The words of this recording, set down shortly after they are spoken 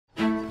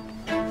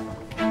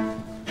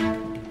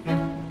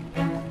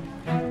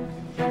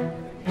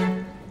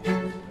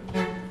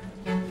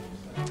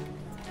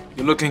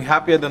You're looking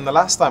happier than the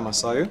last time I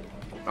saw you.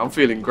 I'm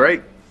feeling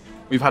great.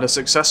 We've had a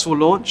successful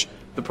launch.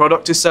 The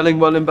product is selling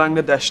well in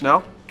Bangladesh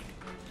now.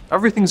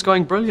 Everything's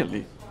going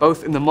brilliantly,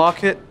 both in the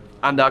market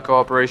and our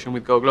cooperation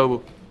with Go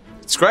Global.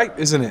 It's great,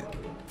 isn't it?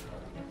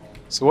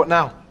 So what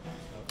now?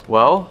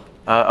 Well,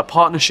 a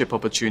partnership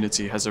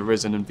opportunity has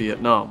arisen in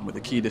Vietnam with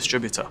a key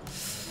distributor.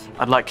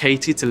 I'd like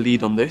Katie to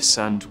lead on this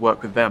and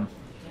work with them.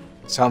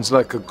 Sounds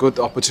like a good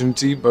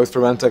opportunity both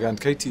for Antag and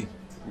Katie.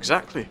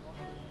 Exactly.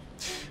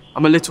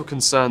 I'm a little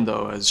concerned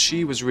though, as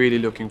she was really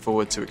looking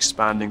forward to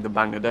expanding the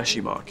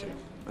Bangladeshi market,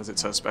 as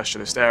it's her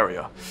specialist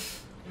area.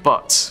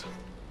 But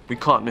we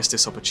can't miss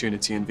this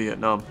opportunity in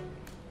Vietnam.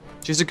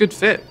 She's a good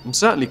fit and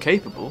certainly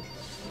capable.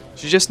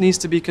 She just needs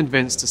to be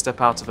convinced to step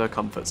out of her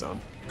comfort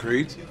zone.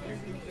 Agreed.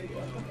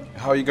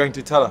 How are you going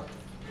to tell her?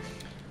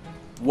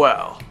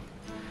 Well,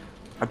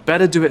 I'd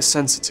better do it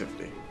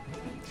sensitively.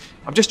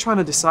 I'm just trying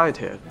to decide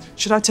here.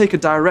 Should I take a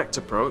direct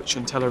approach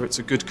and tell her it's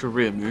a good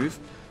career move?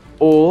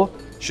 Or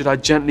should I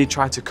gently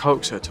try to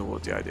coax her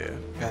toward the idea?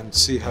 And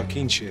see how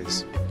keen she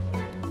is.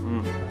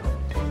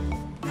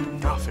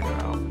 I'll figure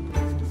it out.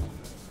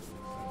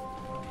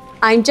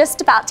 I'm just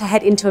about to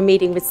head into a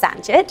meeting with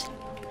Sanjit.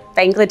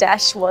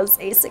 Bangladesh was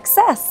a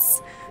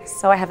success,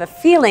 so I have a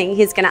feeling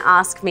he's going to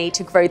ask me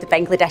to grow the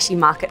Bangladeshi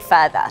market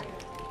further.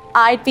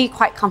 I'd be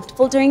quite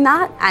comfortable doing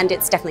that, and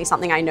it's definitely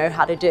something I know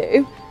how to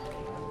do.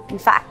 In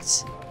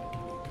fact,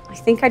 I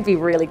think I'd be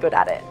really good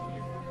at it.